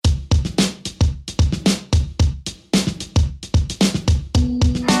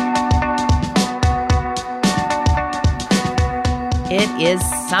is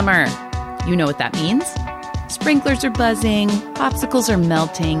summer. You know what that means. Sprinklers are buzzing, popsicles are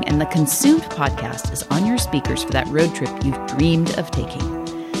melting, and the Consumed podcast is on your speakers for that road trip you've dreamed of taking.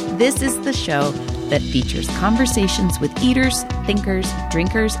 This is the show that features conversations with eaters, thinkers,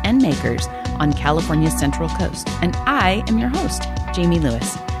 drinkers, and makers on California's Central Coast. And I am your host, Jamie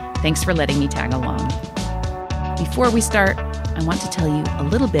Lewis. Thanks for letting me tag along. Before we start, I want to tell you a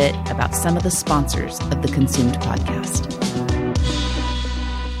little bit about some of the sponsors of the Consumed podcast.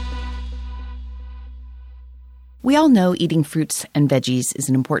 We all know eating fruits and veggies is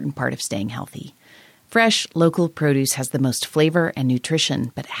an important part of staying healthy. Fresh, local produce has the most flavor and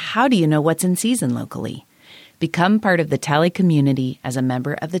nutrition, but how do you know what's in season locally? Become part of the Tally community as a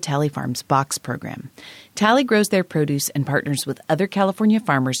member of the Tally Farms Box program. Tally grows their produce and partners with other California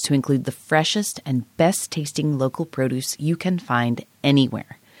farmers to include the freshest and best-tasting local produce you can find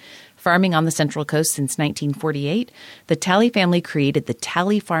anywhere. Farming on the Central Coast since 1948, the Tally family created the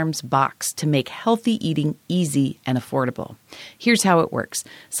Tally Farms Box to make healthy eating easy and affordable. Here's how it works.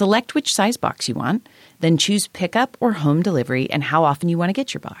 Select which size box you want, then choose pickup or home delivery and how often you want to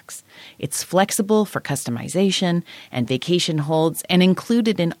get your box. It's flexible for customization and vacation holds, and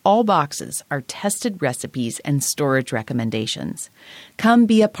included in all boxes are tested recipes and storage recommendations. Come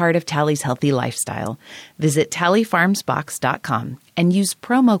be a part of Tally's healthy lifestyle. Visit tallyfarmsbox.com and use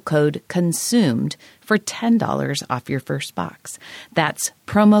promo code CONSUMED for $10 off your first box. That's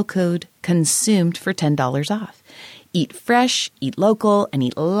promo code CONSUMED for $10 off. Eat fresh, eat local, and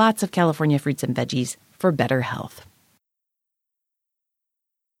eat lots of California fruits and veggies for better health.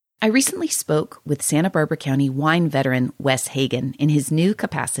 I recently spoke with Santa Barbara County wine veteran Wes Hagen in his new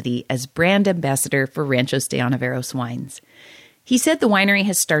capacity as brand ambassador for Ranchos de Ontiveros wines. He said the winery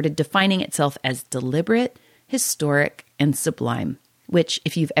has started defining itself as deliberate, historic, and sublime, which,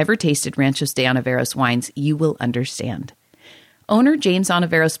 if you've ever tasted Ranchos de Ontiveros wines, you will understand. Owner James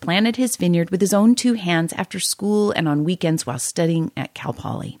Ontiveros planted his vineyard with his own two hands after school and on weekends while studying at Cal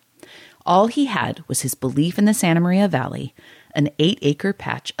Poly. All he had was his belief in the Santa Maria Valley, an 8-acre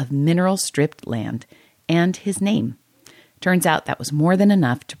patch of mineral-stripped land, and his name. Turns out that was more than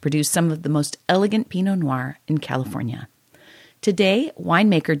enough to produce some of the most elegant Pinot Noir in California. Today,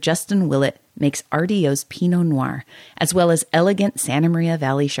 winemaker Justin Willett makes RDO's Pinot Noir, as well as elegant Santa Maria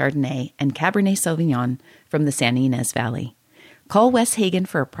Valley Chardonnay and Cabernet Sauvignon from the Santa Ynez Valley. Call Wes Hagen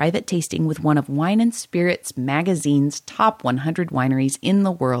for a private tasting with one of Wine & Spirits magazine's top 100 wineries in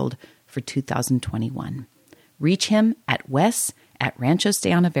the world for 2021. Reach him at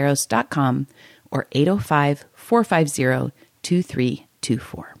wes@ranchosdeontiveros.com or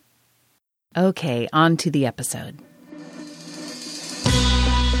 805-450-2324. Okay, on to the episode.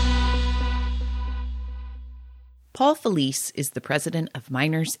 Paul Filice is the president of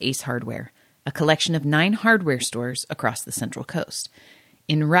Miners Ace Hardware, a collection of 9 hardware stores across the Central Coast.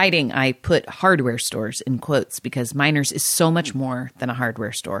 In writing, I put hardware stores in quotes because Miners is so much more than a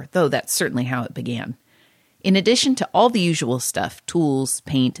hardware store, though that's certainly how it began. In addition to all the usual stuff, tools,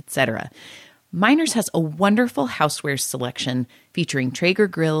 paint, etc., Miners has a wonderful houseware selection featuring Traeger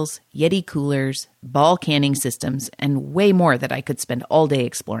grills, Yeti coolers, Ball canning systems, and way more that I could spend all day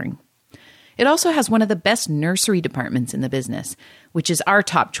exploring. It also has one of the best nursery departments in the business, which is our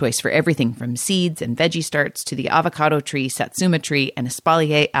top choice for everything from seeds and veggie starts to the avocado tree, satsuma tree, and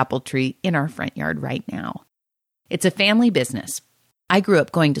espalier apple tree in our front yard right now. It's a family business. I grew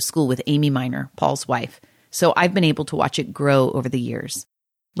up going to school with Amy Miner, Paul's wife, so I've been able to watch it grow over the years.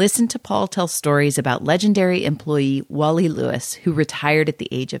 Listen to Paul tell stories about legendary employee Wally Lewis, who retired at the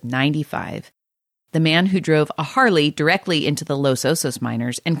age of 95. The man who drove a Harley directly into the Los Osos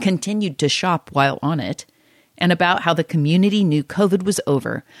miners and continued to shop while on it, and about how the community knew COVID was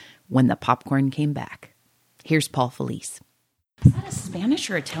over when the popcorn came back. Here's Paul Filice. Is that a Spanish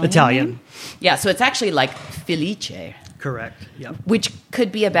or Italian? Italian. Name? Yeah, so it's actually like Felice. Correct, yep. Which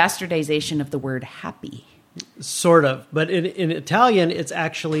could be a bastardization of the word happy. Sort of, but in Italian, it's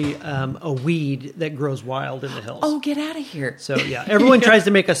actually a weed that grows wild in the hills. Oh, get out of here. So, yeah, everyone tries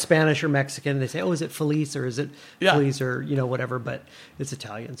to make us Spanish or Mexican. They say, oh, is it Felice or is it Felice or, whatever, but it's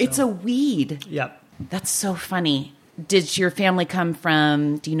Italian. So. It's a weed. Yep. That's so funny. Did your family come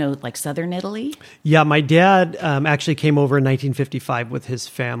from, like southern Italy? Yeah, my dad actually came over in 1955 with his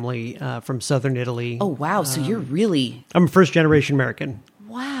family from southern Italy. Oh, wow. So you're really... I'm a first-generation American.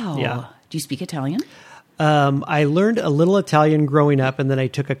 Wow. Yeah. Do you speak Italian? I learned a little Italian growing up, and then I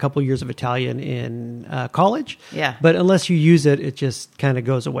took a couple years of Italian in college. Yeah. But unless you use it, it just kind of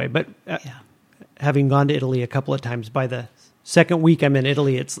goes away. But having gone to Italy a couple of times by the second week I'm in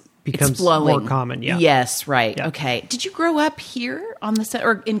Italy, it becomes more common. Yeah. Yes. Right. Yeah. Okay. Did you grow up here on the set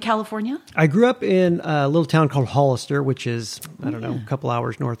or in California? I grew up in a little town called Hollister, which is, I don't know, a couple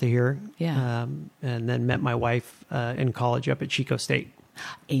hours north of here. Yeah. And then met my wife in college up at Chico State.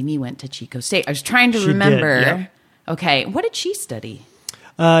 Amy went to Chico State. I was trying to She remember. did, yeah. Okay. What did she study?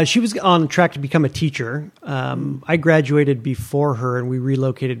 She was on track to become a teacher. I graduated before her, and we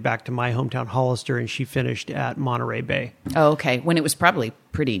relocated back to my hometown, Hollister, and she finished at Monterey Bay. Oh, okay. When it was probably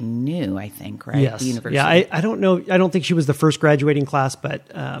pretty new, I think, right? Yes. The university. Yeah, I don't know. I don't think she was the first graduating class, but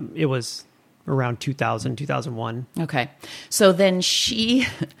it was around 2000, 2001. Okay. So then she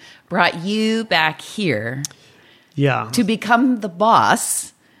brought you back here to become the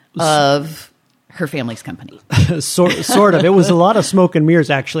boss of her family's company. sort of. It was a lot of smoke and mirrors,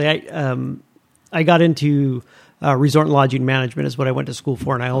 actually. I got into resort and lodging management is what I went to school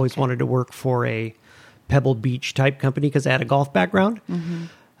for, and I always wanted to work for a Pebble Beach type company because I had a golf background.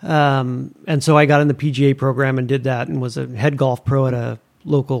 And so I got in the PGA program and did that and was a head golf pro at a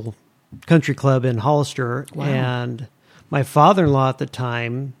local country club in Hollister. Wow. And my father-in-law at the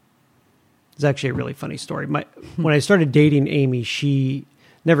time, it's actually a really funny story. When I started dating Amy, she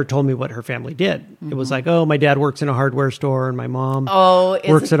never told me what her family did. It was like, oh, my dad works in a hardware store and my mom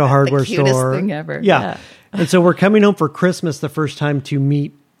works at a hardware store. The cutest thing ever. Yeah. And so we're coming home for Christmas the first time to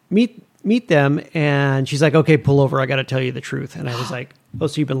meet them. And she's like, okay, pull over. I got to tell you the truth. And I was like, oh,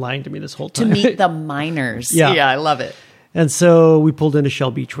 so you've been lying to me this whole time. To meet the miners. Yeah. Yeah, I love it. And so we pulled into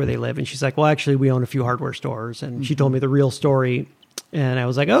Shell Beach where they live. And she's like, well, actually, we own a few hardware stores. And she told me the real story. And I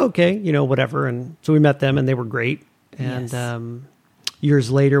was like, oh, okay, whatever. And so we met them and they were great. And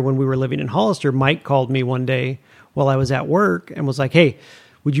years later, when we were living in Hollister, Mike called me one day while I was at work and was like, hey,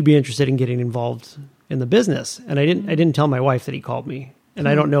 would you be interested in getting involved in the business? And I didn't tell my wife that he called me. And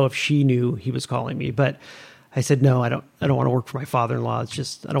I don't know if she knew he was calling me, but I said, no, I don't want to work for my father-in-law. It's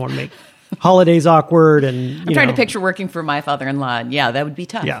just, I don't want to make holidays awkward. And I'm trying to picture working for my father-in-law. Yeah, that would be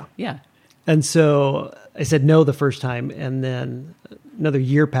tough. Yeah. And so I said no the first time. And then another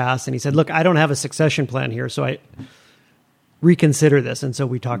year passed and he said, look, I don't have a succession plan here. So I reconsider this. And so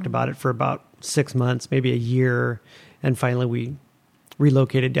we talked about it for about 6 months, maybe a year. And finally we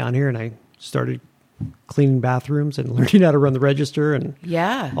relocated down here and I started cleaning bathrooms and learning how to run the register and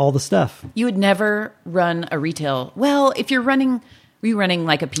all the stuff. You would never run a retail. Well, if you're running, were you running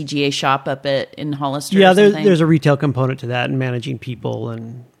like a PGA shop up in Hollister? Yeah, there's a retail component to that and managing people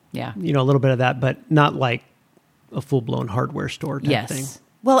and a little bit of that, but not like a full-blown hardware store type thing.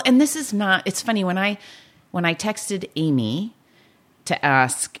 Well, and this is not, it's funny when I texted Amy to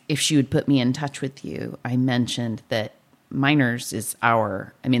ask if she would put me in touch with you, I mentioned that Miners is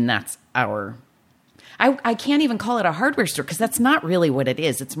that's our, I can't even call it a hardware store because that's not really what it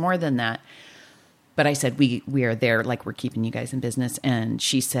is. It's more than that. But I said, we are there, like we're keeping you guys in business. And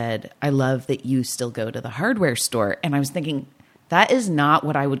she said, I love that you still go to the hardware store. And I was thinking, that is not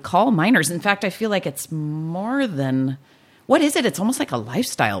what I would call Miners. In fact, I feel like it's more than, what is it? It's almost like a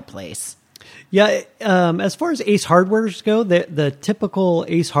lifestyle place. Yeah, as far as Ace Hardwares go, the typical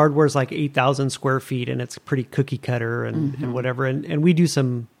Ace Hardware is like 8,000 square feet, and it's pretty cookie cutter and whatever. And we do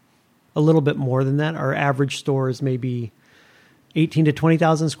a little bit more than that. Our average store is maybe 18 to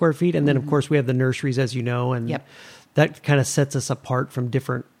 20,000 square feet. And then, of course, we have the nurseries, as you know, and that kind of sets us apart from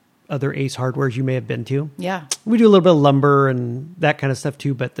different other Ace Hardwares you may have been to. Yeah. We do a little bit of lumber and that kind of stuff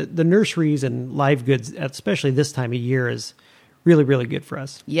too, but the nurseries and live goods, especially this time of year, is really, really good for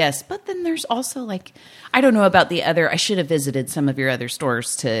us. Yes, but then there's also I don't know about the other, I should have visited some of your other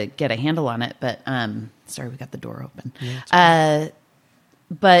stores to get a handle on it, but sorry, we got the door open. Yeah,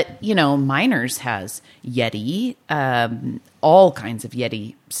 but, Miners has Yeti, all kinds of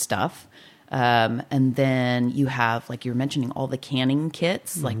Yeti stuff. And then you have, like you were mentioning, all the canning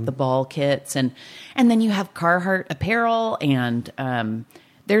kits, like the ball kits. And then you have Carhartt apparel and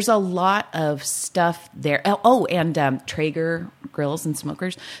there's a lot of stuff there. Oh, and Traeger grills and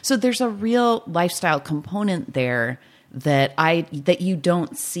smokers. So there's a real lifestyle component there that you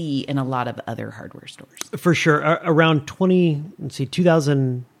don't see in a lot of other hardware stores. For sure. Around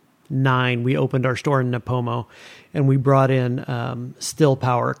 2009, we opened our store in Napomo, and we brought in still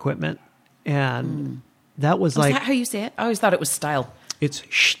power equipment. And that was Is that how you say it? I always thought it was style. It's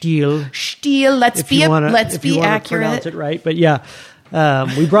Stihl. Stihl. Let's be accurate. Pronounce it right, but yeah.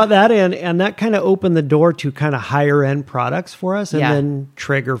 We brought that in, and that kind of opened the door to kind of higher end products for us. And then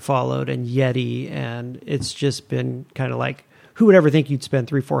Traeger followed, and Yeti, and it's just been kind of like, who would ever think you'd spend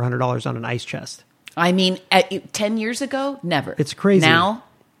 $300-400 on an ice chest? I mean, 10 years ago, never. It's crazy. Now,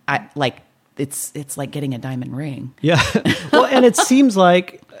 it's like getting a diamond ring. Yeah. Well, and it seems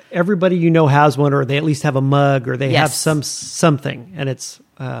like everybody has one, or they at least have a mug, or they have something, and it's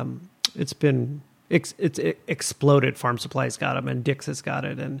exploded. Farm Supply's got them, and Dick's has got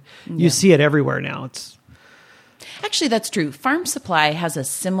it, and you see it everywhere now. Actually, that's true. Farm Supply has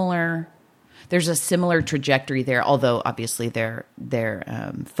there's a similar trajectory there, although obviously their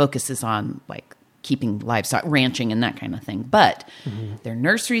focus is on like keeping livestock, ranching and that kind of thing. But their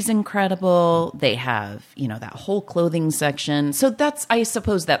nursery's incredible. They have, that whole clothing section. So I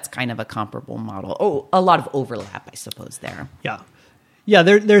suppose that's kind of a comparable model. Oh, a lot of overlap, I suppose, there. Yeah. Yeah,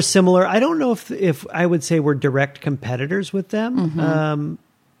 they're similar. I don't know if I would say we're direct competitors with them.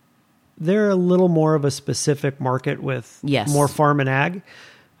 They're a little more of a specific market with more farm and ag.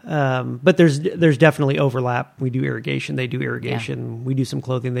 But there's definitely overlap. We do irrigation. They do irrigation. Yeah. We do some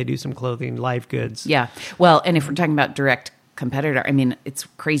clothing. They do some clothing, live goods. Yeah. Well, and if we're talking about direct competitor, I mean, it's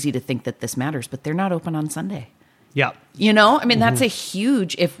crazy to think that this matters, but they're not open on Sunday. Yeah. That's a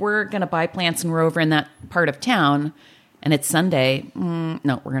huge, if we're going to buy plants and we're over in that part of town and it's Sunday,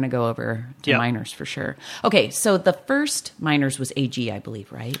 no, we're going to go over to Miners for sure. Okay. So the first Miners was AG, I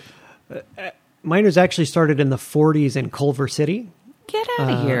believe, right? Miners actually started in the 40s in Culver City. Get out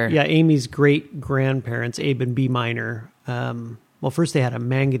of here. Yeah, Amy's great-grandparents, Abe and B Miner. First they had a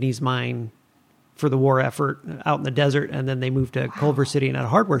manganese mine for the war effort out in the desert, and then they moved to Culver City and had a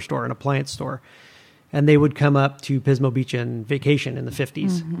hardware store, an appliance store. And they would come up to Pismo Beach and vacation in the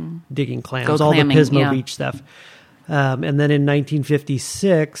 50s, digging clams, all the Pismo Beach stuff. And then in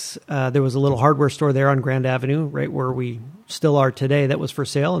 1956, there was a little hardware store there on Grand Avenue, right where we still are today, that was for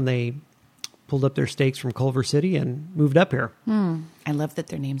sale, and they pulled up their stakes from Culver City and moved up here. I love that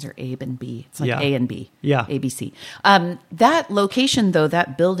their names are Abe and B. It's like A and B. Yeah. ABC. That location, though,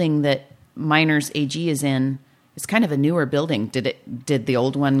 that building that Miners AG is in, is kind of a newer building. Did the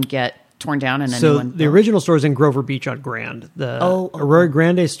old one get torn down and a new one built? The original store is in Grover Beach on Grand. The Arroyo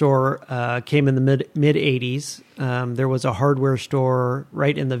Grande store came in the mid 80s. There was a hardware store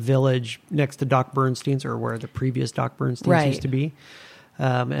right in the village next to Doc Bernstein's, or where the previous Doc Bernstein's used to be.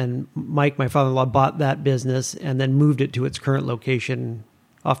 And Mike, my father-in-law, bought that business and then moved it to its current location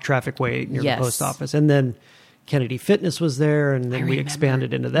off Traffic Way near the post office. And then Kennedy Fitness was there, and then we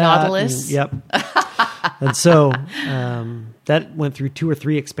expanded into that. Nautilus. And so that went through 2 or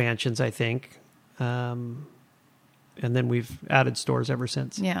 3 expansions, I think. And then we've added stores ever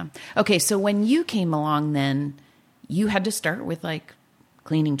since. Yeah. Okay, so when you came along then, you had to start with like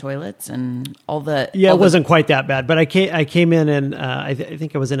cleaning toilets and all the... Yeah, it wasn't quite that bad, but I came in and I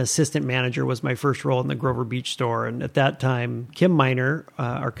think I was an assistant manager was my first role in the Grover Beach store. And at that time, Kim Miner,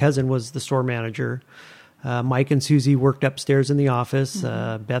 our cousin, was the store manager. Mike and Susie worked upstairs in the office.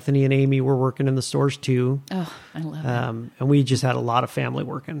 Bethany and Amy were working in the stores too. Oh, I love it. And we just had a lot of family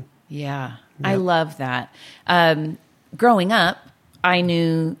working. Yeah, I love that. Growing up, I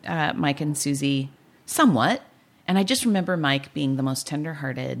knew Mike and Susie somewhat. And I just remember Mike being the most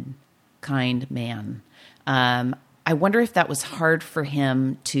tender-hearted, kind man. I wonder if that was hard for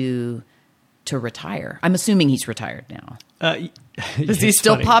him to retire. I'm assuming he's retired now. Does he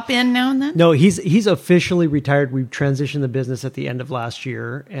still pop in now and then? No, he's officially retired. We transitioned the business at the end of last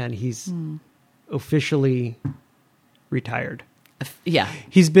year, and he's officially retired. Yeah.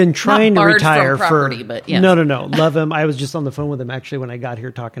 He's been trying to retire from property, but yeah. No. Love him. I was just on the phone with him actually when I got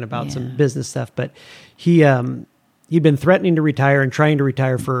here talking about some business stuff, but he'd been threatening to retire and trying to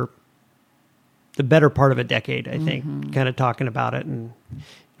retire for the better part of a decade, I think, kind of talking about it and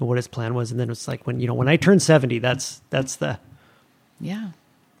what his plan was. And then it's like when I turn 70, that's the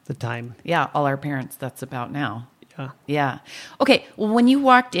time. Yeah. All our parents, that's about now. Yeah. Yeah. Okay. Well, when you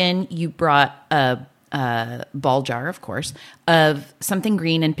walked in, you brought a ball jar, of course, of something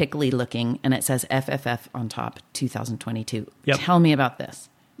green and pickly looking, and it says FFF on top, 2022. Yep. Tell me about this.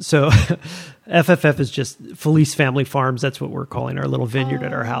 So FFF is just Filice Family Farms. That's what we're calling our little vineyard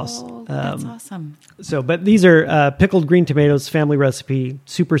at our house. That's awesome. But these are pickled green tomatoes, family recipe,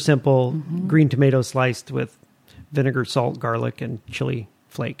 super simple, green tomato sliced with vinegar, salt, garlic, and chili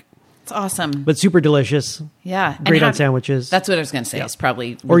flake. It's awesome. But super delicious. Yeah. Great on sandwiches. That's what I was going to say. Yeah. It's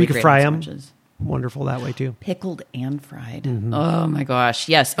probably really or you can great fry on them. Wonderful that way too. Pickled and fried. Oh my gosh.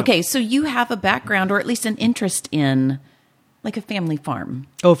 Yes. Okay. So you have a background or at least an interest in like a family farm.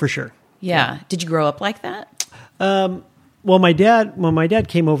 Oh, for sure. Yeah. Did you grow up like that? Well, when my dad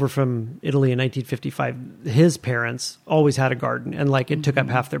came over from Italy in 1955, his parents always had a garden and it took up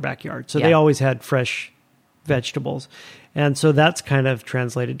half their backyard. So they always had fresh vegetables. And so that's kind of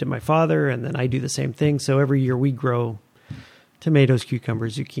translated to my father. And then I do the same thing. So every year we grow tomatoes,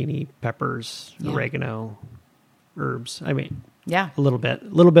 cucumbers, zucchini, peppers, oregano, herbs. I mean, a little bit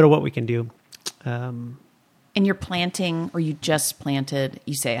of what we can do. And you're planting, or you just planted,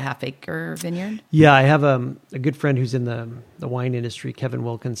 you say a half-acre vineyard? Yeah, I have a good friend who's in the wine industry, Kevin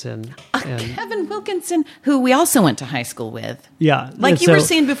Wilkinson. Kevin Wilkinson, who we also went to high school with. Yeah. Like you were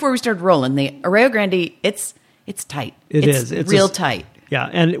saying before we started rolling, the Arroyo Grande, it's tight. It's real tight. Yeah,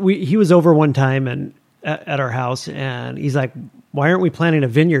 and he was over one time and at our house, and he's like, why aren't we planting a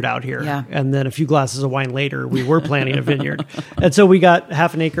vineyard out here? Yeah. And then a few glasses of wine later, we were planting a vineyard. And so we got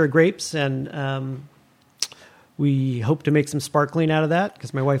half an acre of grapes, and we hope to make some sparkling out of that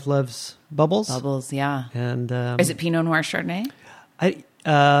because my wife loves bubbles. Bubbles, yeah. And is it Pinot Noir Chardonnay?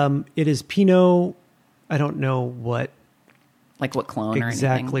 It is Pinot. I don't know what clone or anything.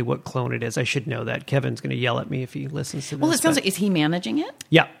 Exactly what clone it is. I should know that. Kevin's going to yell at me if he listens to this. Well, it sounds like, is he managing it?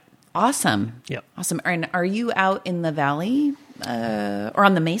 Yeah. Awesome. Yeah. Awesome. And are you out in the valley or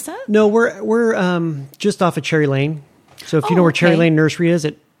on the mesa? No, we're just off of Cherry Lane. So if you know where Cherry Lane Nursery is,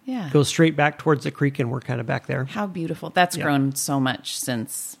 it goes straight back towards the creek, and we're kind of back there. How beautiful. That's grown so much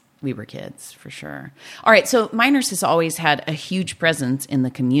since we were kids, for sure. All right, so Miners has always had a huge presence in the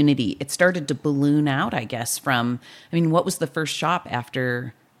community. It started to balloon out, I guess, what was the first shop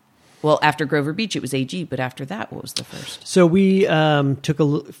after... Well, after Grover Beach, it was AG, but after that, what was the first? So we took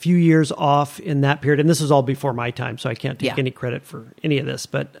a few years off in that period, and this was all before my time, so I can't take any credit for any of this.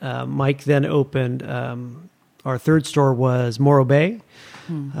 But Mike then opened, our third store was Morro Bay.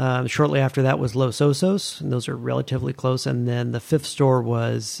 Shortly after that was Los Osos, and those are relatively close. And then the fifth store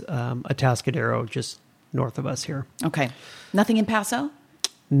was Atascadero, just north of us here. Okay. Nothing in Paso?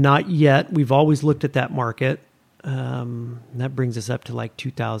 Not yet. We've always looked at that market. That brings us up to like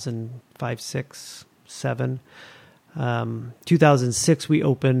 2005, 6, 7. 2006, we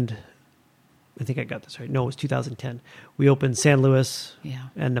opened, I think I got this right. No, it was 2010. We opened San Luis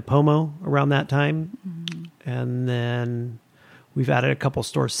and Napomo around that time. Mm-hmm. And then we've added a couple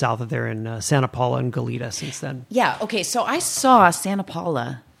stores south of there in Santa Paula and Goleta since then. Yeah. Okay. So I saw Santa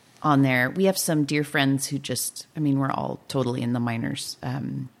Paula on there. We have some dear friends who we're all totally in the Miners,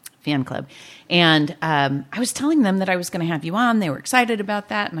 fan club. And I was telling them that I was going to have you on. They were excited about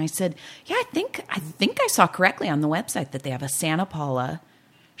that. And I said, yeah, I think I saw correctly on the website that they have a Santa Paula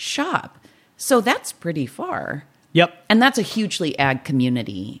shop. So that's pretty far. Yep. And that's a hugely ag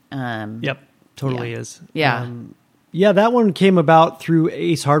community. Yep. Totally is. Yeah. That one came about through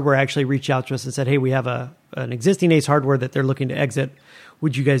Ace Hardware actually reached out to us and said, hey, we have an existing Ace Hardware that they're looking to exit.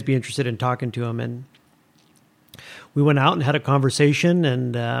 Would you guys be interested in talking to them? And we went out and had a conversation,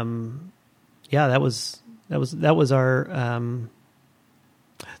 and that was our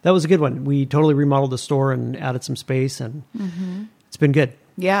that was a good one. We totally remodeled the store and added some space, and it's been good.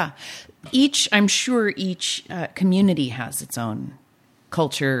 Yeah, I'm sure each community has its own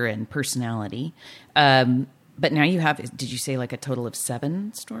culture and personality. But now you have, did you say like a total of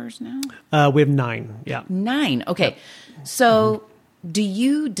 7 stores now? We have 9. Yeah, 9. Okay, so. Do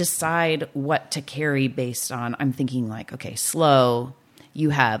you decide what to carry based on, I'm thinking like, okay, Slow,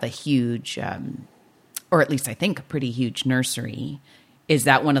 you have a huge, or at least I think a pretty huge nursery. Is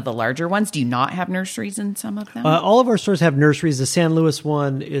that one of the larger ones? Do you not have nurseries in some of them? All of our stores have nurseries. The San Luis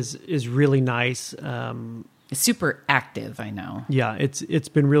one is really nice. It's super active, I know. Yeah, it's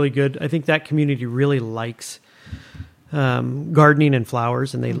been really good. I think that community really likes gardening and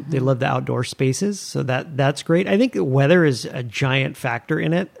flowers, and they love the outdoor spaces. So that's great. I think the weather is a giant factor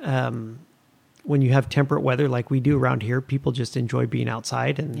in it. When you have temperate weather like we do around here, people just enjoy being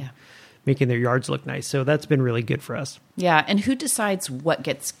outside and making their yards look nice. So that's been really good for us. Yeah. And who decides what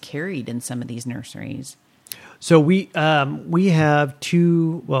gets carried in some of these nurseries? So we have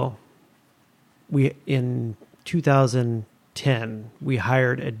in 2010, we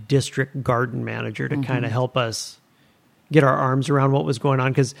hired a district garden manager to kind of help us get our arms around what was going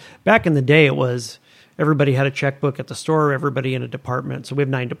on. Because back in the day, it was everybody had a checkbook at the store, everybody in a department. So we have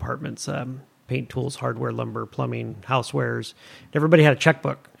 9 departments, paint, tools, hardware, lumber, plumbing, housewares. Everybody had a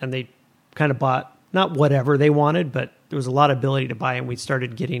checkbook, and they kind of bought, not whatever they wanted, but there was a lot of ability to buy, and we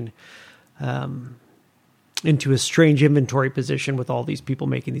started getting into a strange inventory position with all these people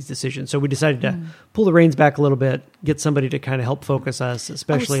making these decisions. So we decided to pull the reins back a little bit, get somebody to kind of help focus us,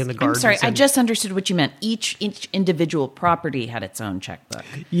 especially in the gardens. I'm sorry, I just understood what you meant. Each individual property had its own checkbook.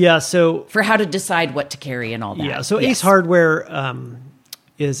 Yeah, so... For how to decide what to carry and all that. Yeah, so Ace Hardware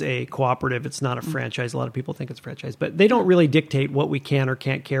is a cooperative. It's not a franchise. A lot of people think it's a franchise, but they don't really dictate what we can or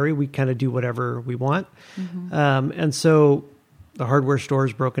can't carry. We kind of do whatever we want. And so the hardware store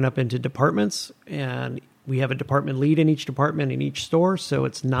is broken up into departments, and we have a department lead in each department in each store. So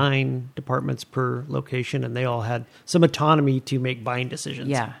it's 9 departments per location, and they all had some autonomy to make buying decisions.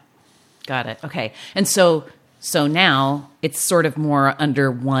 Yeah. Got it. Okay. And so So now it's sort of more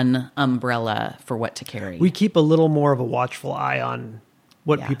under one umbrella for what to carry. We keep a little more of a watchful eye on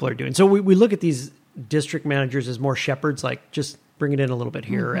what people are doing. So we look at these district managers as more shepherds, like just bring it in a little bit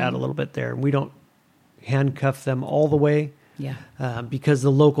here, add a little bit there. And we don't handcuff them all the way. Yeah. Because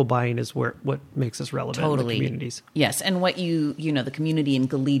the local buying is what makes us relevant in the communities. Yes. And what the community in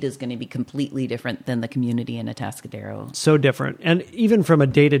Goleta is going to be completely different than the community in Atascadero. So different. And even from a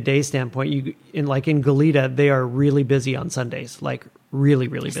day-to-day standpoint, in Goleta, they are really busy on Sundays, like really,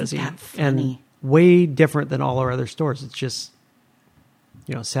 really Isn't busy. that funny? And way different than all our other stores. It's just,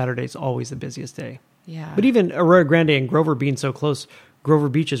 Saturday's always the busiest day. Yeah. But even Arroyo Grande and Grover being so close, Grover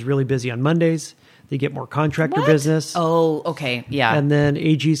Beach is really busy on Mondays. They get more contractor business. Oh, okay. Yeah. And then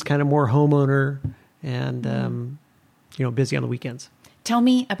AG's kind of more homeowner and, busy on the weekends. Tell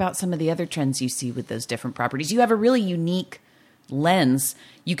me about some of the other trends you see with those different properties. You have a really unique lens.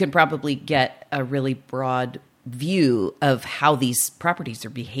 You can probably get a really broad view of how these properties are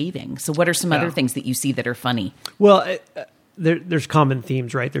behaving. So what are some other things that you see that are funny? Well, there's common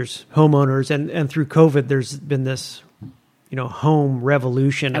themes, right? There's homeowners. And through COVID, there's been this home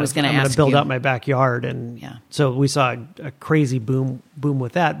revolution. I was going to ask I'm going to build out my backyard. And so we saw a crazy boom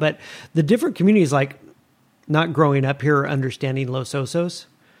with that. But the different communities, like not growing up here, understanding Los Osos.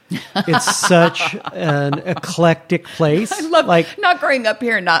 It's such an eclectic place. I love not growing up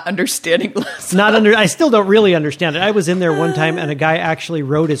here and not understanding Los I still don't really understand it. I was in there one time and a guy actually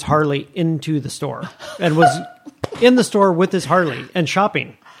rode his Harley into the store and was in the store with his Harley and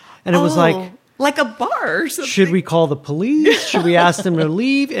shopping. And it was like a bar or something. Should we call the police? Should we ask them to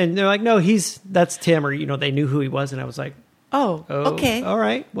leave? And they're like, no, that's Tim. Or, they knew who he was. And I was like, oh, okay. All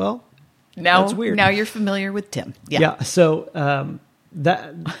right. Well, now, that's weird. Now you're familiar with Tim. Yeah. So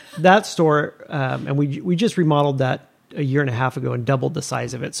that store, and we just remodeled that a year and a half ago and doubled the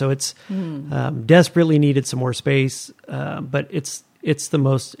size of it. So it's desperately needed some more space. But it's the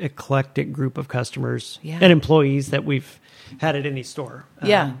most eclectic group of customers and employees that we've had at any store.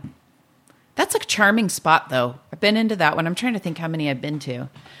 Yeah. That's a charming spot, though. I've been into that one. I'm trying to think how many I've been to.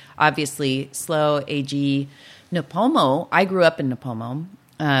 Obviously, SLO, AG, Napomo. I grew up in Napomo,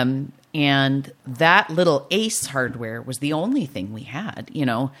 and that little Ace Hardware was the only thing we had,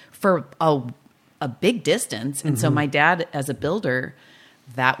 for a big distance. And so my dad, as a builder,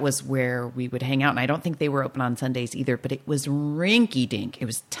 that was where we would hang out. And I don't think they were open on Sundays either, but it was rinky-dink. It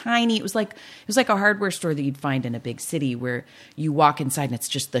was tiny. It was like a hardware store that you'd find in a big city where you walk inside and it's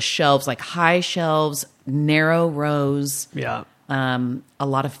just the shelves, like high shelves, narrow rows. Yeah. A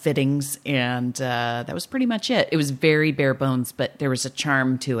lot of fittings. And that was pretty much it. It was very bare bones, but there was a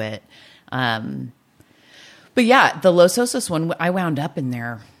charm to it. But yeah, the Los Osos one, I wound up in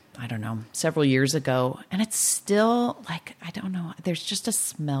there, I don't know, several years ago. And it's still like, I don't know, there's just a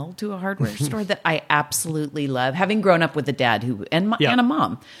smell to a hardware store that I absolutely love. Having grown up with a dad and a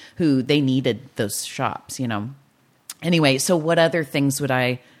mom who they needed those shops, Anyway, so what other things would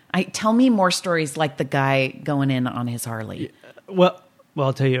I tell me more stories like the guy going in on his Harley. Well,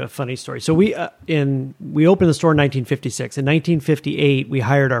 I'll tell you a funny story. So we opened the store in 1956. In 1958, we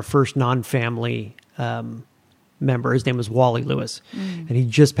hired our first non-family member. His name was Wally Lewis, and he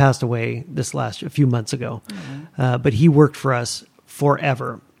just passed away a few months ago. But he worked for us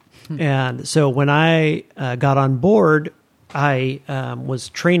forever. And so when I got on board, I was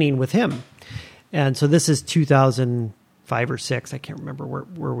training with him. And so this is 2005 or 6. I can't remember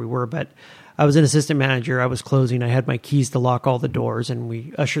where we were, but I was an assistant manager. I was closing. I had my keys to lock all the doors, and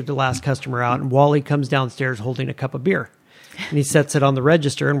we ushered the last customer out. And Wally comes downstairs holding a cup of beer, and he sets it on the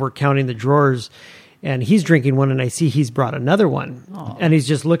register, and we're counting the drawers. And he's drinking one, and I see he's brought another one. Aww. And he's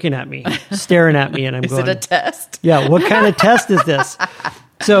just looking at me, staring at me, and I'm going... Is it a test? Yeah, what kind of test is this?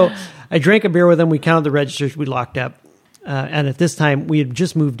 So I drank a beer with him. We counted the registers. We locked up. And at this time, we had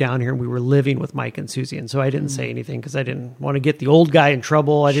just moved down here, and we were living with Mike and Susie. And so I didn't say anything because I didn't want to get the old guy in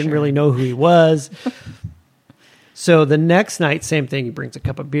trouble. I didn't really know who he was. So the next night, same thing. He brings a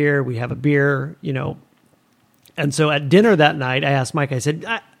cup of beer. We have a beer, And so at dinner that night, I asked Mike, I said...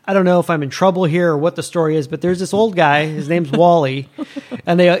 I don't know if I'm in trouble here or what the story is, but there's this old guy. His name's Wally.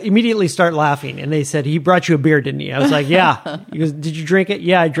 And they immediately start laughing. And they said, he brought you a beer, didn't he? I was like, yeah. He goes, did you drink it?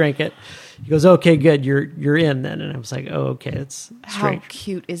 Yeah, I drank it. He goes, okay, good. You're in then. And I was like, oh, okay. It's strange. How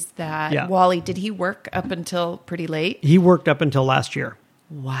cute is that? Yeah. Wally, did he work up until pretty late? He worked up until last year.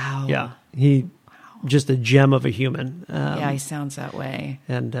 Wow. Yeah. Just a gem of a human. Yeah, he sounds that way.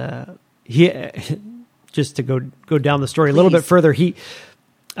 And he, just to go down the story a little bit further,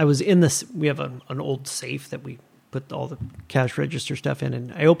 I was in this, we have an old safe that we put all the cash register stuff in,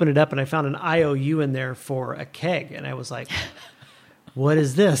 and I opened it up and I found an IOU in there for a keg. And I was like, what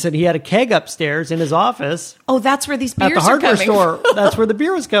is this? And he had a keg upstairs in his office. Oh, that's where these beers at the hardware are coming store. from. That's where the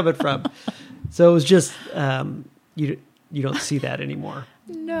beer was coming from. So it was just you don't see that anymore.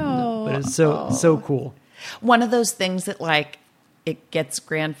 No, but it's so cool. One of those things that like it gets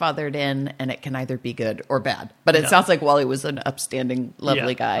grandfathered in, and it can either be good or bad. But it sounds like Wally was an upstanding,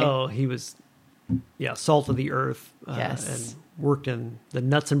 lovely guy. Oh, he was, salt of the earth. Yes. And worked in the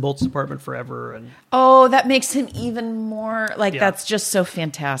nuts and bolts department forever. And oh, that makes him even more like that's just so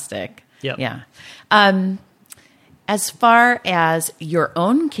fantastic. Yep. Yeah. As far as your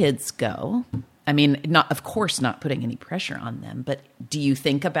own kids go, I mean, of course, not putting any pressure on them, but do you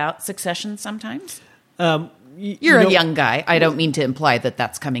think about succession sometimes? You're a young guy. I don't mean to imply that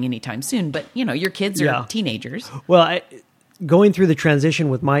that's coming anytime soon, but your kids are teenagers. Well, going through the transition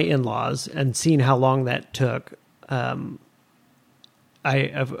with my in-laws and seeing how long that took, of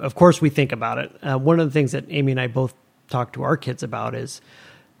course we think about it. One of the things that Amy and I both talk to our kids about is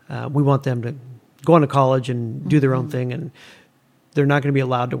we want them to go on to college and do their own thing, and they're not going to be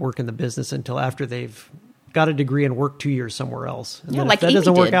allowed to work in the business until after they've got a degree and worked 2 years somewhere else. And then like if that Amy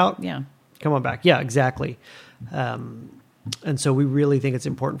doesn't work did. out, Yeah. come on back. Yeah, exactly. And so we really think it's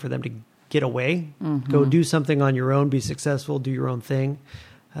important for them to get away, go do something on your own, be successful, do your own thing.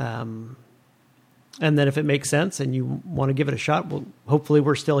 And then if it makes sense and you want to give it a shot, well, hopefully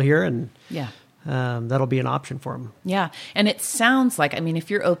we're still here, and that'll be an option for them. Yeah. And it sounds like, I mean, if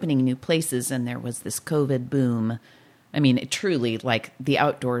you're opening new places and there was this COVID boom, I mean, it truly, like the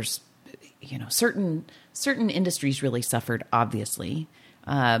outdoors, certain industries really suffered, obviously.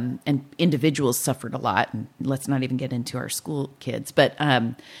 And individuals suffered a lot, and let's not even get into our school kids. But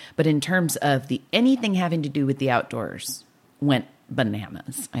in terms of anything having to do with the outdoors went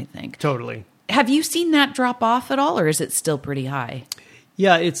bananas, I think. Totally. Have you seen that drop off at all, or is it still pretty high?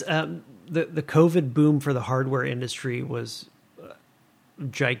 Yeah, it's the COVID boom for the hardware industry was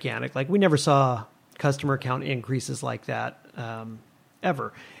gigantic. Like we never saw customer count increases like that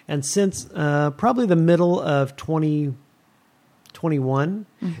ever. And since probably the middle of 2021,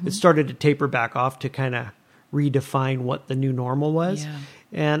 it started to taper back off to kind of redefine what the new normal was. Yeah.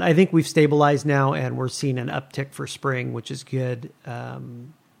 And I think we've stabilized now, and we're seeing an uptick for spring, which is good.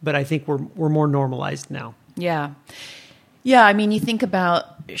 But I think we're more normalized now. Yeah. Yeah, I mean, you think about,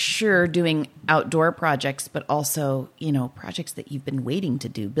 sure, doing outdoor projects, but also, projects that you've been waiting to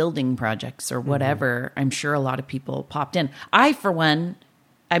do, building projects or whatever. I'm sure a lot of people popped in. I, for one,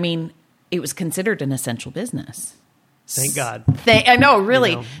 I mean, it was considered an essential business. Thank God. I know,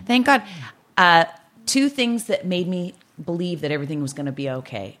 really. Thank God. Two things that made me believe that everything was going to be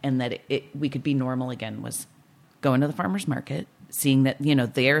okay and that we could be normal again was going to the farmer's market, seeing that,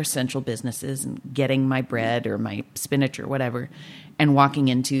 they're essential businesses, and getting my bread or my spinach or whatever, and walking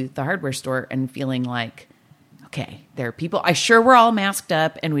into the hardware store and feeling like, okay, there are people. We're all masked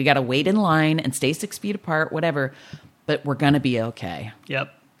up and we got to wait in line and stay 6 feet apart, whatever, but we're going to be okay.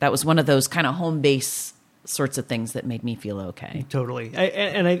 Yep. That was one of those kind of home base sorts of things that made me feel okay. Totally.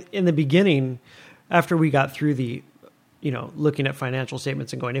 I in the beginning, after we got through the, looking at financial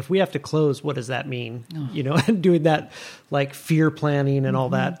statements and going, if we have to close, what does that mean? And doing that like fear planning and all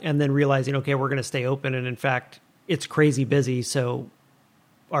that, and then realizing, okay, we're going to stay open. And in fact, it's crazy busy. So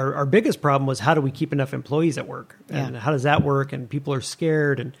our biggest problem was, how do we keep enough employees at work? And how does that work? And people are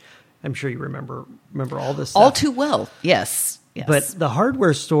scared. And I'm sure you remember all this stuff. All too well. Yes. But the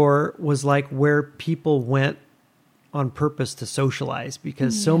hardware store was like where people went on purpose to socialize,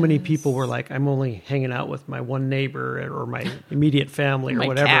 because so many people were like, I'm only hanging out with my one neighbor or my immediate family or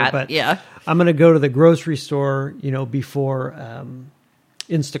whatever. Cat, but I'm going to go to the grocery store, before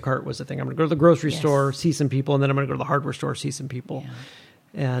Instacart was a thing. I'm going to go to the grocery store, see some people, and then I'm going to go to the hardware store, see some people.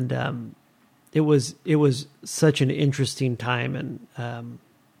 Yeah. And it was such an interesting time. And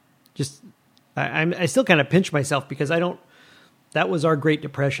I still kind of pinch myself, because that was our Great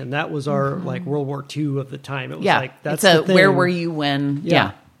Depression. That was our like World War II of the time. It was like, that's the thing. Where were you when?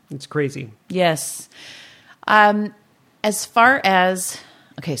 Yeah. It's crazy. Yes. As far as,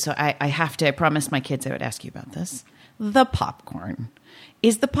 okay, so I promised my kids I would ask you about this. The popcorn.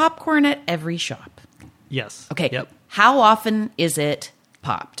 Is the popcorn at every shop? Yes. Okay. Yep. How often is it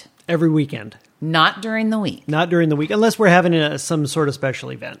popped? Every weekend. Not during the week? Not during the week, unless we're having some sort of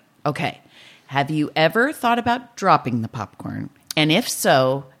special event. Okay. Have you ever thought about dropping the popcorn? And if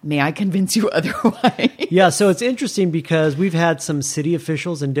so, may I convince you otherwise? Yeah, so it's interesting, because we've had some city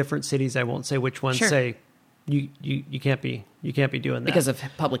officials in different cities, I won't say which ones, say you can't be doing that because of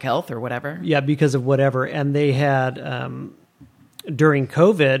public health or whatever. Yeah, because of whatever. And they had during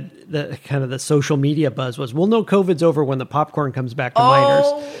COVID, the social media buzz was, we'll know COVID's over when the popcorn comes back to Miners.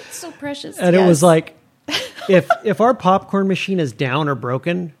 Oh, it's so precious. And it was like, if our popcorn machine is down or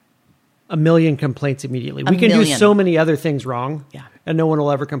broken, a million complaints immediately. We can do so many other things wrong, and no one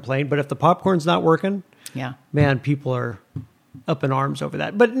will ever complain. But if the popcorn's not working, man, people are up in arms over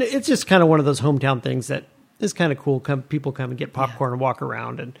that. But it's just kind of one of those hometown things that is kind of cool. People come and get popcorn and walk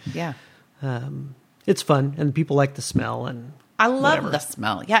around, and it's fun, and people like the smell. And I love the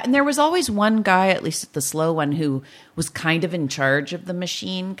smell. Yeah, and there was always one guy, at least at the slow one, who was kind of in charge of the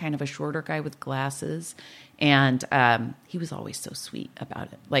machine, kind of a shorter guy with glasses. And he was always so sweet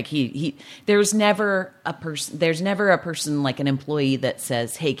about it. Like there's never a person like an employee that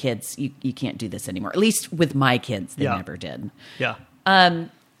says, "Hey kids, you can't do this anymore." At least with my kids, they never did. Yeah.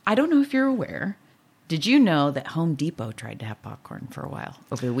 I don't know if you're aware. Did you know that Home Depot tried to have popcorn for a while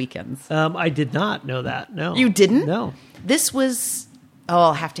over the weekends? I did not know that. No. You didn't? No. This was.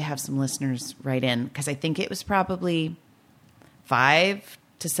 I'll have to have some listeners write in because I think it was probably 5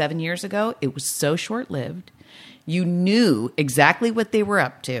 to 7 years ago. It was so short-lived. You knew exactly what they were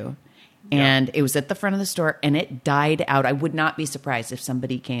up to, and it was at the front of the store, and it died out. I would not be surprised if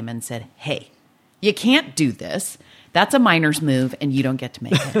somebody came and said, "Hey, you can't do this. That's a miner's move, and you don't get to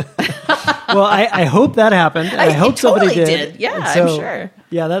make it." Well, I hope that happened. I hope totally somebody did. Yeah, so, I'm sure.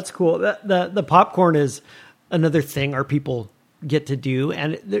 Yeah, that's cool. The popcorn is another thing our people get to do,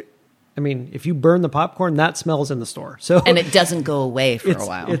 and I mean, if you burn the popcorn, that smells in the store. So and it doesn't go away for a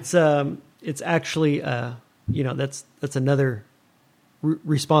while. It's actually that's another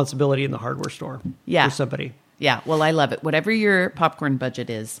responsibility in the hardware store for somebody. Yeah, well, I love it. Whatever your popcorn budget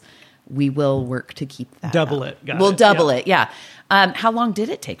is, we will work to keep that. Double it. We'll double it. Yeah. How long did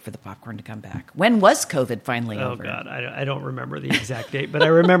it take for the popcorn to come back? When was COVID finally over? Oh God, I don't remember the exact date, but I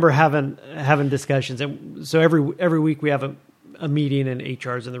remember having discussions. And so every week we have a meeting, and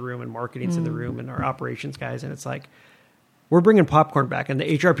HR's in the room, and marketing's in the room, and our operations guys, and it's like, we're bringing popcorn back, and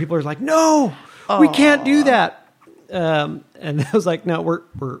the HR people are like, "No, we can't do that." And I was like, "No, we're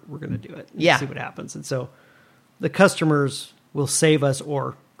going to do it. And see what happens." And so the customers will save us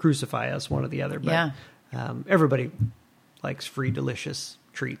or crucify us, one or the other. But everybody likes free, delicious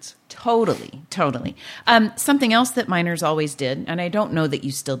treats. Totally. Something else that miners always did, and I don't know that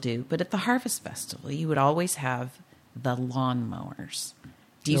you still do, but at the Harvest Festival, you would always have the lawnmowers.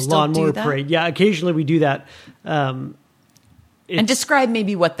 Do you still do that? Parade. Yeah, occasionally we do that. And describe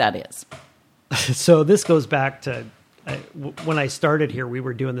maybe what that is. So this goes back to when I started here, we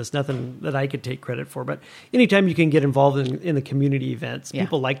were doing this, nothing that I could take credit for, but anytime you can get involved in the community events,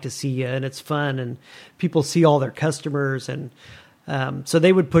 people like to see you, and it's fun, and people see all their customers. And so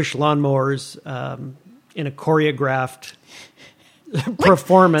they would push lawnmowers in a choreographed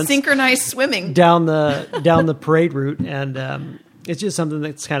performance, synchronized swimming down the parade route. And it's just something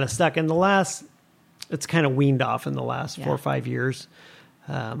that's kind of stuck. And it's kind of weaned off in the last 4 or 5 years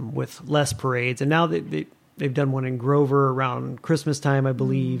with less parades. And now they've done one in Grover around Christmas time, I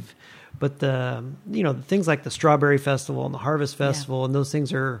believe. But the things like the Strawberry Festival and the Harvest Festival and those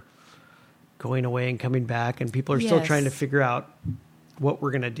things are going away and coming back, and people are still trying to figure out what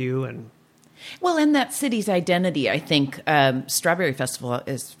we're going to do. And that city's identity, I think, Strawberry Festival,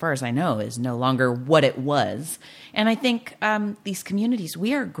 as far as I know, is no longer what it was. And I think these communities,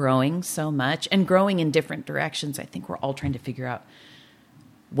 we are growing so much and growing in different directions. I think we're all trying to figure out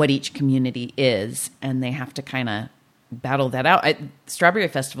what each community is, and they have to kind of battle that out. Strawberry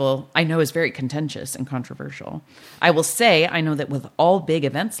Festival, I know, is very contentious and controversial. I will say, I know that with all big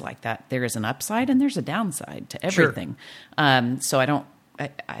events like that, there is an upside and there's a downside to everything. Sure. So I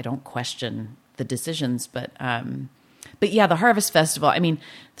don't question the decisions, but yeah, the Harvest Festival, I mean,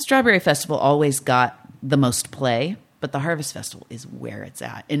 the Strawberry Festival always got the most play, but the Harvest Festival is where it's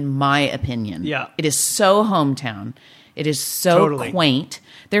at, in my opinion. Yeah. It is so hometown. It is so quaint.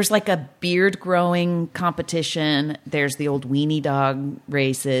 There's like a beard growing competition. There's the old weenie dog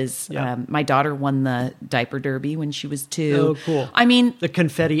races. Yeah. My daughter won the diaper derby when she was 2. Oh, cool. I mean, the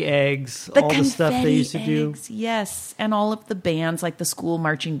confetti eggs, all the stuff they used to do. Yes. And all of the bands, like the school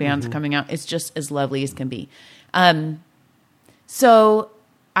marching bands coming out. It's just as lovely as can be. So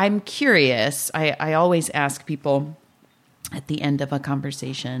I'm curious. I always ask people at the end of a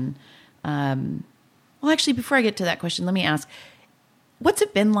conversation, well, actually, before I get to that question, let me ask, what's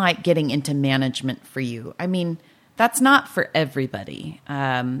it been like getting into management for you? I mean, that's not for everybody.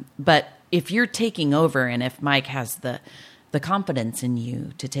 But if you're taking over, and if Mike has the confidence in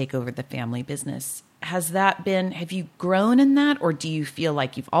you to take over the family business, have you grown in that, or do you feel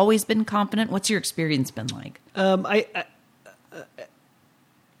like you've always been competent? What's your experience been like?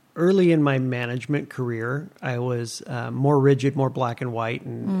 Early in my management career, I was more rigid, more black and white,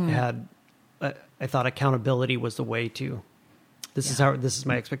 and I thought accountability was the way to. This is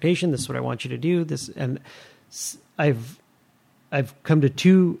my expectation. This is what I want you to do. And I've come to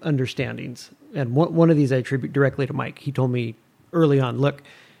two understandings, and one of these I attribute directly to Mike. He told me early on, look,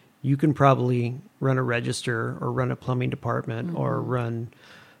 you can probably run a register or run a plumbing department or run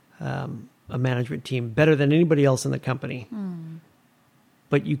a management team better than anybody else in the company.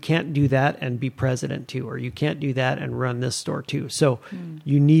 But you can't do that and be president too, or you can't do that and run this store too. So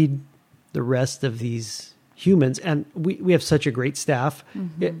you need the rest of these humans. And we have such a great staff.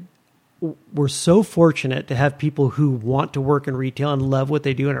 We're so fortunate to have people who want to work in retail and love what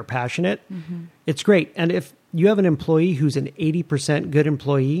they do and are passionate. It's great. And if you have an employee who's an 80% good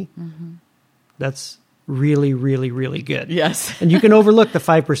employee, that's really, really, really good. Yes. And you can overlook the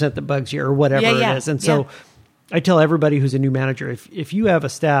 5% that bugs you or whatever it is. And so I tell everybody who's a new manager, if you have a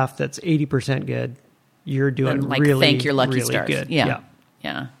staff that's 80% good, you're doing really, thank your lucky really stars. good. Yeah.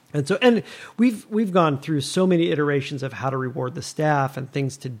 And we've gone through so many iterations of how to reward the staff and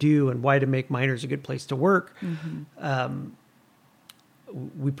things to do and why to make Miners a good place to work.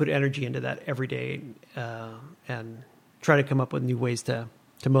 We put energy into that every day and try to come up with new ways to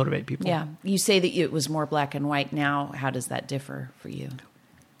motivate people. Yeah. You say that it was more black and white. Now, how does that differ for you?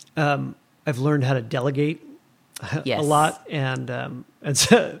 I've learned how to delegate Yes. a lot. And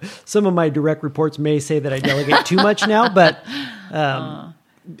so, some of my direct reports may say that I delegate too much now, but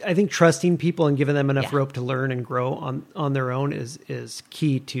I think trusting people and giving them enough rope to learn and grow on their own is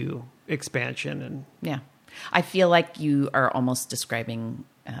key to expansion. And I feel like you are almost describing,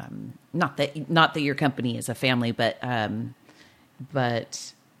 not that your company is a family, but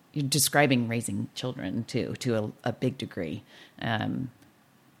you're describing raising children too, to a big degree.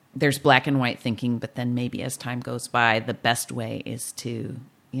 There's black and white thinking, but then maybe as time goes by, the best way is to,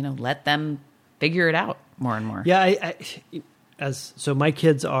 let them figure it out more and more. Yeah. So my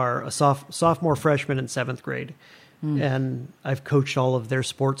kids are a sophomore, freshman, and seventh grade. And I've coached all of their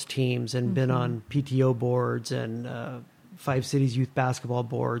sports teams and been on PTO boards and 5 cities youth basketball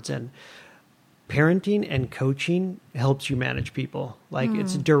boards. And parenting and coaching helps you manage people.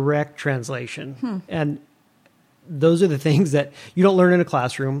 It's direct translation. And those are the things that you don't learn in a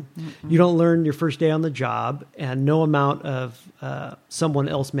classroom. You don't learn your first day on the job, and no amount of someone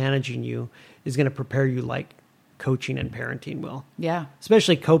else managing you is going to prepare you like coaching and parenting will. Yeah.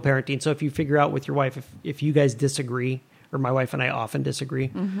 Especially co-parenting. So if you figure out with your wife, if you guys disagree, or my wife and I often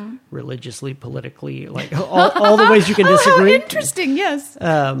disagree, religiously, politically, all the ways you can disagree. Interesting. Yes.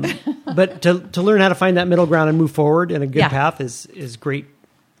 But to learn how to find that middle ground and move forward in a good path is great.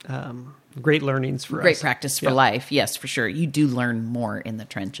 Great learnings for us. Great practice for life. Yes, for sure. You do learn more in the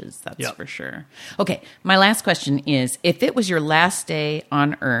trenches. That's for sure. Okay. My last question is, if it was your last day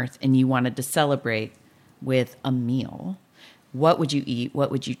on Earth and you wanted to celebrate with a meal, what would you eat?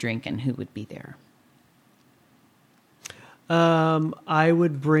 What would you drink? And who would be there? I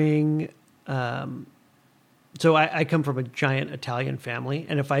would bring, so I come from a giant Italian family,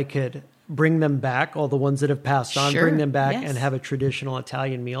 and if I could bring them back, all the ones that have passed on, bring them back and have a traditional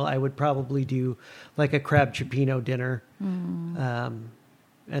Italian meal, I would probably do like a crab cioppino dinner,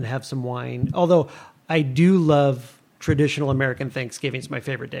 and have some wine. Although I do love traditional American Thanksgiving. It's my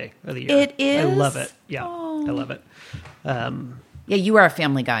favorite day of the year. It is? I love it. Yeah, I love it. Yeah, you are a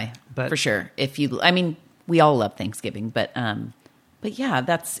family guy, for sure. We all love Thanksgiving, but yeah,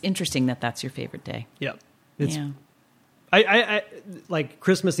 that's interesting that's your favorite day. Yeah. I like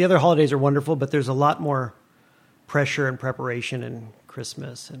Christmas. The other holidays are wonderful, but there's a lot more pressure and preparation in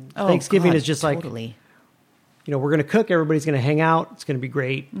Christmas, and Thanksgiving is just totally. We're going to cook. Everybody's going to hang out. It's going to be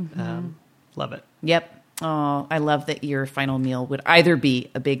great. Love it. Yep. Oh, I love that your final meal would either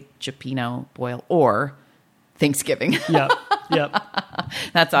be a big cioppino boil or Thanksgiving. Yep.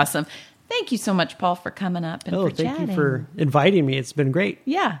 That's awesome. Thank you so much, Paul, for coming up and for chatting. Thank you for inviting me. It's been great.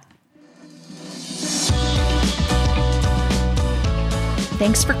 Yeah.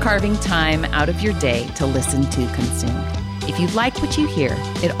 Thanks for carving time out of your day to listen to Consumed. If you like what you hear,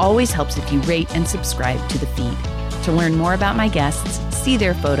 it always helps if you rate and subscribe to the feed. To learn more about my guests, see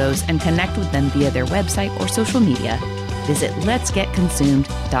their photos, and connect with them via their website or social media, visit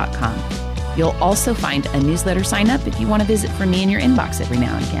letsgetconsumed.com. You'll also find a newsletter sign up if you want to visit for me in your inbox every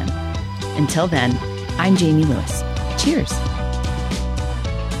now and again. Until then, I'm Jamie Lewis. Cheers.